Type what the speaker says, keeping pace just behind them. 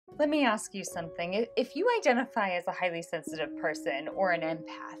Let me ask you something. If you identify as a highly sensitive person or an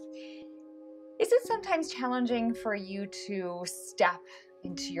empath, is it sometimes challenging for you to step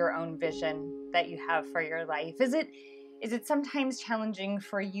into your own vision that you have for your life? Is it sometimes challenging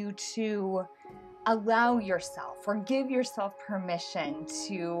for you to allow yourself or give yourself permission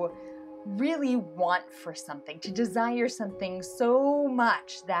to really want for something, to desire something so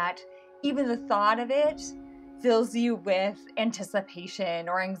much that even the thought of it fills you with anticipation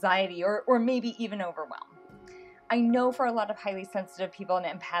or anxiety or maybe even overwhelm? I know for a lot of highly sensitive people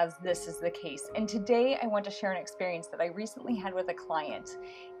and empaths, this is the case. And today I want to share an experience that I recently had with a client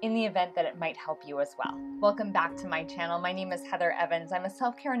in the event that it might help you as well. Welcome back to my channel. My name is Heather Evans. I'm a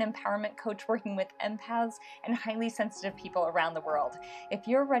self-care and empowerment coach working with empaths and highly sensitive people around the world. If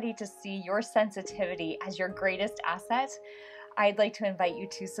you're ready to see your sensitivity as your greatest asset, I'd like to invite you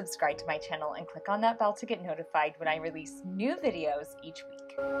to subscribe to my channel and click on that bell to get notified when I release new videos each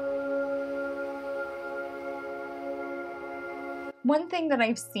week. One thing that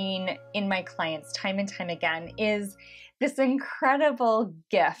I've seen in my clients time and time again is this incredible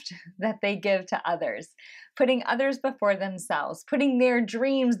gift that they give to others, putting others before themselves, putting their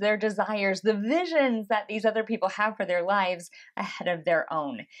dreams, their desires, the visions that these other people have for their lives ahead of their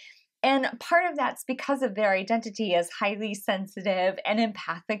own. And part of that's because of their identity as highly sensitive and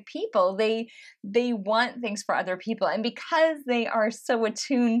empathic people. They want things for other people. And because they are so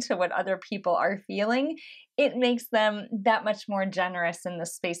attuned to what other people are feeling, it makes them that much more generous in the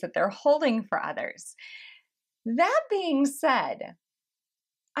space that they're holding for others. That being said,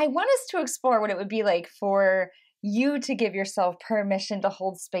 I want us to explore what it would be like for you to give yourself permission to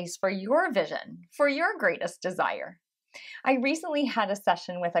hold space for your vision, for your greatest desire. I recently had a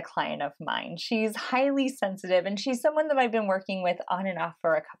session with a client of mine. She's highly sensitive, and she's someone that I've been working with on and off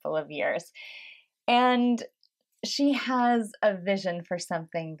for a couple of years. And she has a vision for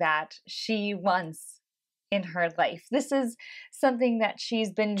something that she wants in her life. This is something that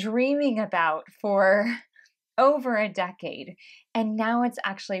she's been dreaming about for over a decade, and now it's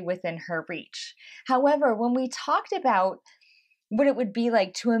actually within her reach. However, when we talked about what it would be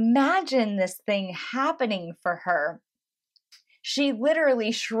like to imagine this thing happening for her, she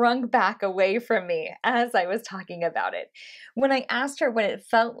literally shrunk back away from me as I was talking about it. When I asked her what it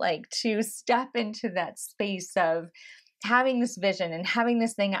felt like to step into that space of having this vision and having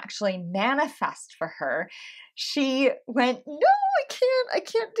this thing actually manifest for her, she went, "No, I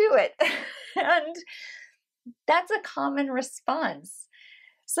can't do it." And that's a common response.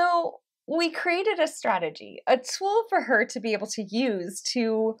 So we created a strategy, a tool for her to be able to use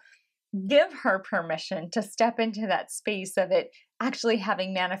to give her permission to step into that space of it actually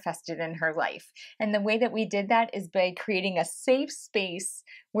having manifested in her life. And the way that we did that is by creating a safe space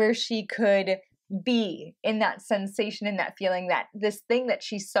where she could be in that sensation and that feeling that this thing that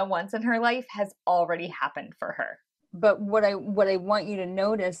she so wants in her life has already happened for her. But what I want you to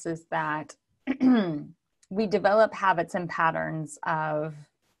notice is that we develop habits and patterns of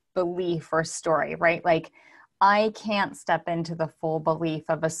belief or story, right? Like, I can't step into the full belief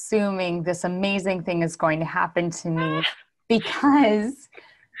of assuming this amazing thing is going to happen to me because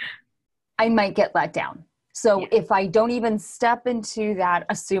I might get let down. So if I don't even step into that,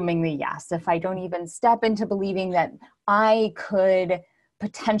 assuming the yes, if I don't even step into believing that I could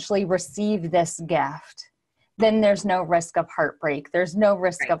potentially receive this gift, then there's no risk of heartbreak. There's no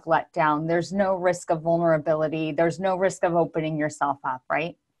risk of letdown. There's no risk of vulnerability. There's no risk of opening yourself up,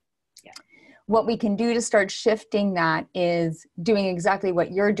 right? Yeah. What we can do to start shifting that is doing exactly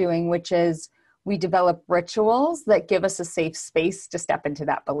what you're doing, which is we develop rituals that give us a safe space to step into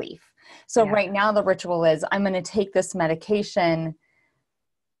that belief. So right now the ritual is, I'm going to take this medication.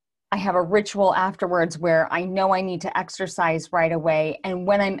 I have a ritual afterwards where I know I need to exercise right away. And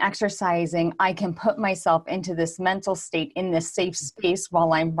when I'm exercising, I can put myself into this mental state in this safe space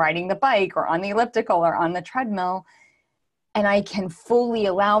while I'm riding the bike or on the elliptical or on the treadmill. And I can fully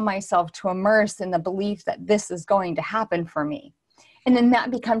allow myself to immerse in the belief that this is going to happen for me. And then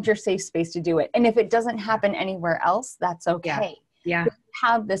that becomes your safe space to do it. And if it doesn't happen anywhere else, that's okay. Yeah. But you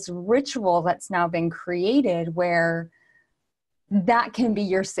have this ritual that's now been created where that can be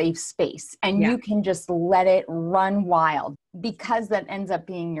your safe space, and you can just let it run wild, because that ends up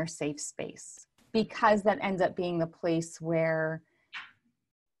being your safe space, because that ends up being the place where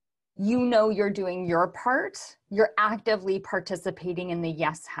you know you're doing your part. You're actively participating in the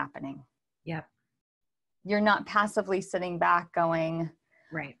yes happening. Yep. You're not passively sitting back going,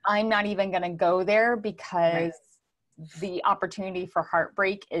 I'm not even going to go there because the opportunity for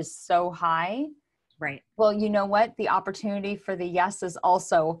heartbreak is so high. Right. Well, you know what? The opportunity for the yes is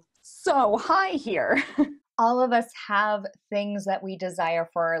also so high here. All of us have things that we desire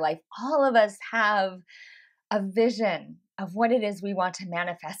for our life. All of us have a vision of what it is we want to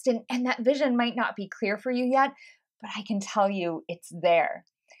manifest. And that vision might not be clear for you yet, but I can tell you it's there.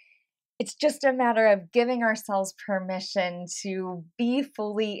 It's just a matter of giving ourselves permission to be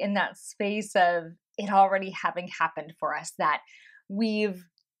fully in that space of it already having happened for us, that we've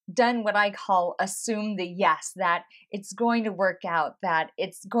done what I call assume the yes, that it's going to work out, that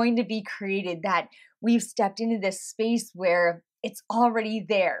it's going to be created, that we've stepped into this space where it's already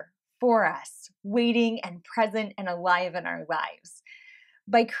there for us, waiting and present and alive in our lives.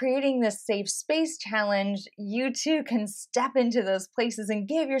 By creating this safe space challenge, you too can step into those places and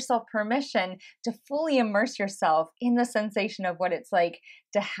give yourself permission to fully immerse yourself in the sensation of what it's like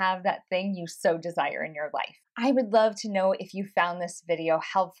to have that thing you so desire in your life. I would love to know if you found this video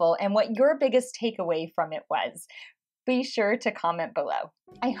helpful and what your biggest takeaway from it was. Be sure to comment below.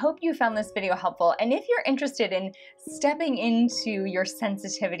 I hope you found this video helpful, and if you're interested in stepping into your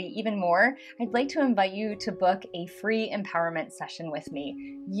sensitivity even more, I'd like to invite you to book a free empowerment session with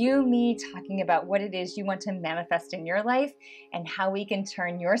me. Me talking about what it is you want to manifest in your life and how we can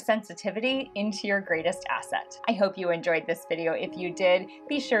turn your sensitivity into your greatest asset. I hope you enjoyed this video. If you did,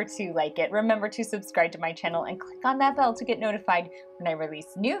 be sure to like it. Remember to subscribe to my channel and click on that bell to get notified when I release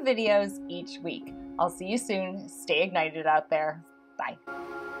new videos each week. I'll see you soon. Stay ignited out there.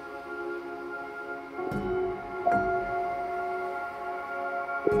 Bye.